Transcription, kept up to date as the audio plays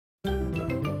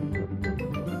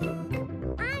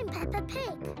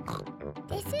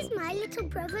my little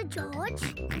brother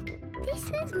George. This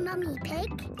is Mummy Pig.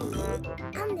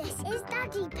 And this is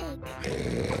Daddy Pig.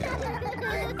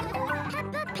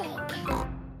 Peppa Pig.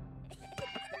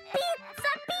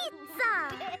 Pizza, pizza!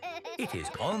 It is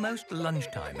almost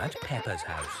lunchtime at Peppa's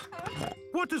house.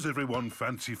 What does everyone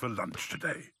fancy for lunch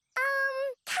today?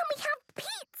 Can we have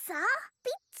pizza?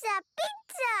 Pizza,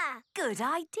 pizza! Good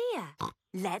idea.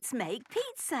 Let's make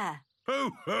pizza.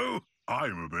 Ho, ho!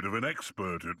 I'm a bit of an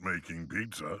expert at making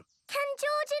pizza. Can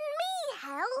George and me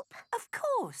help? Of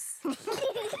course.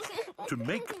 To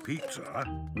make pizza,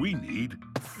 we need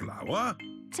flour,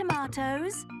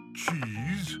 Tomatoes,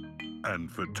 cheese,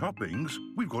 and for toppings,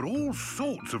 we've got all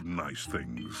sorts of nice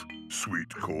things.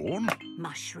 Sweet corn,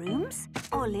 mushrooms,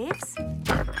 olives.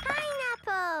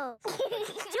 Pineapple!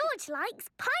 George likes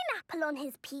pineapple on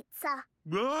his pizza.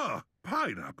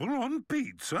 pineapple on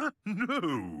pizza?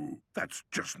 No, that's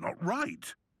just not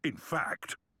right. In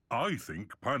fact, I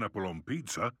think pineapple on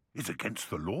pizza is against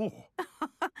the law.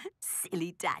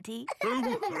 Silly Daddy.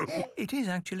 It is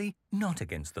actually not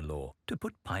against the law to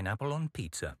put pineapple on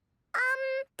pizza.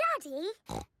 Daddy, can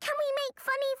we make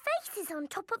funny faces on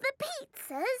top of the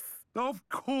pizzas? Of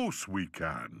course we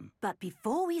can. But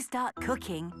before we start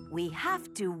cooking, we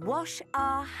have to wash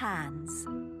our hands.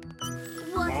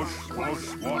 Wash,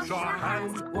 wash, wash our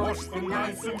hands, wash them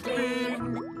nice and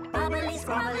clean. Bubbly,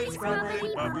 scrubbly,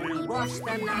 scrubbly, bubbly, wash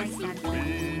them nice and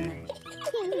clean.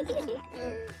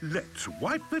 Let's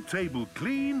wipe the table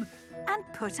clean. And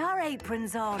put our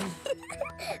aprons on.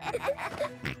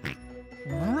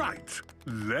 Right,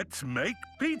 let's make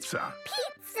pizza.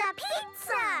 Pizza,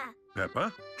 pizza!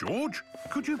 Peppa, George,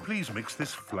 could you please mix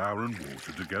this flour and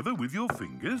water together with your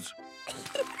fingers?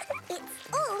 It's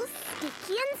all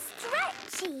sticky and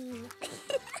stretchy.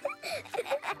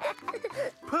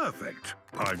 Perfect.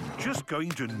 I'm just going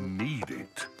to knead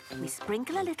it. We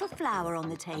sprinkle a little flour on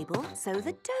the table so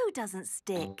the dough doesn't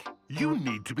stick. You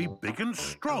need to be big and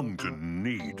strong to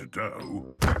knead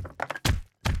dough.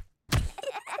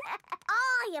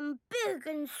 I am big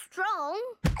and strong.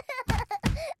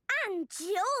 And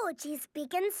George is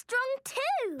big and strong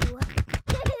too.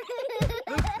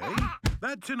 OK,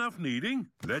 that's enough kneading.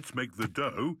 Let's make the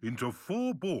dough into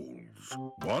 4 balls.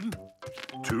 1,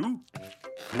 2,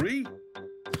 3,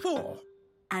 4.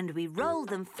 And we roll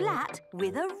them flat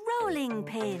with a rolling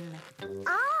pin.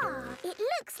 Ah, it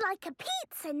looks like a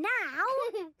pizza now.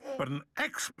 But an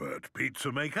expert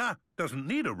pizza maker doesn't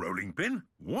need a rolling pin.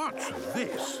 Watch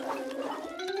this.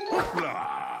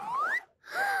 Hoopla!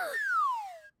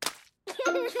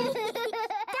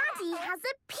 Daddy has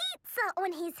a pizza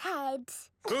on his head.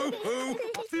 Ho, ho!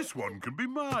 This one can be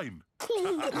mine.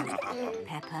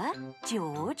 Peppa,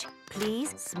 George,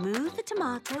 please smooth the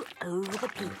tomato over the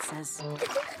pizzas.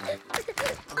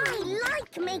 I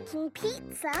like making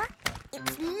pizza.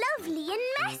 It's lovely and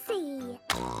messy.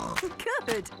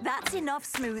 Good. That's enough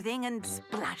smoothing and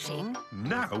splashing.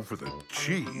 Now for the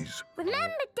cheese.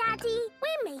 Remember, Daddy,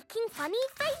 we're making funny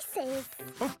faces.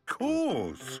 Of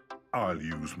course. I'll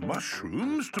use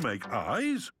mushrooms to make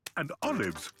eyes and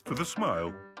olives for the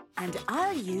smile. And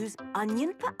I'll use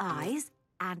onion for eyes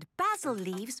and basil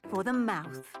leaves for the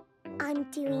mouth. I'm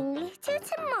doing little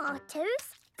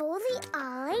tomatoes for the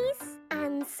eyes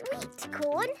and sweet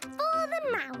corn for the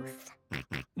mouth.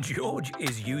 George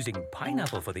is using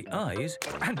pineapple for the eyes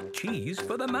and cheese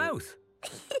for the mouth.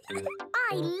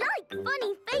 I like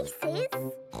funny faces.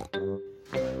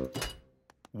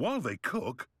 While they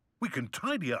cook, we can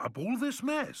tidy up all this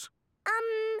mess.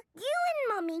 You and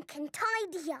Mummy can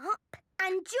tidy up,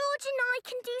 and George and I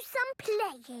can do some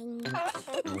playing.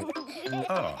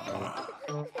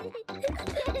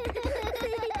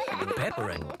 Peppa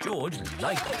and George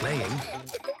like playing.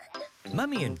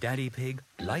 Mummy and Daddy Pig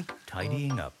like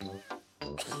tidying up.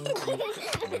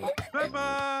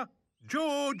 Peppa!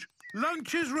 George!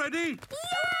 Lunch is ready!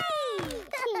 Yay!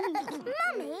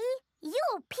 Mummy,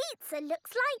 your pizza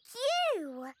looks like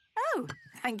you. Oh,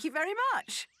 thank you very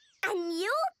much. And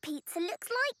your pizza looks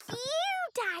like you,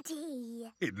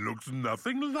 Daddy. It looks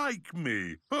nothing like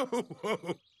me.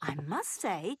 I must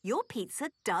say, your pizza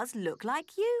does look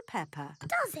like you, Peppa.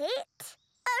 Does it?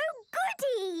 Oh,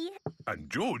 goody! And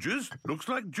George's looks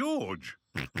like George.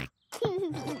 These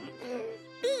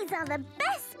are the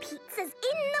best pizzas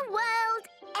in the world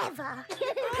ever.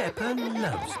 Peppa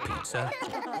loves pizza.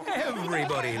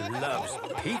 Everybody loves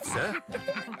pizza.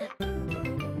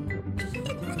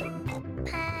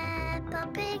 Peppa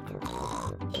Pig.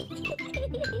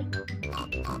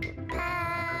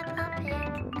 Peppa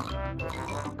Pig.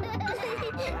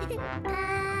 Peppa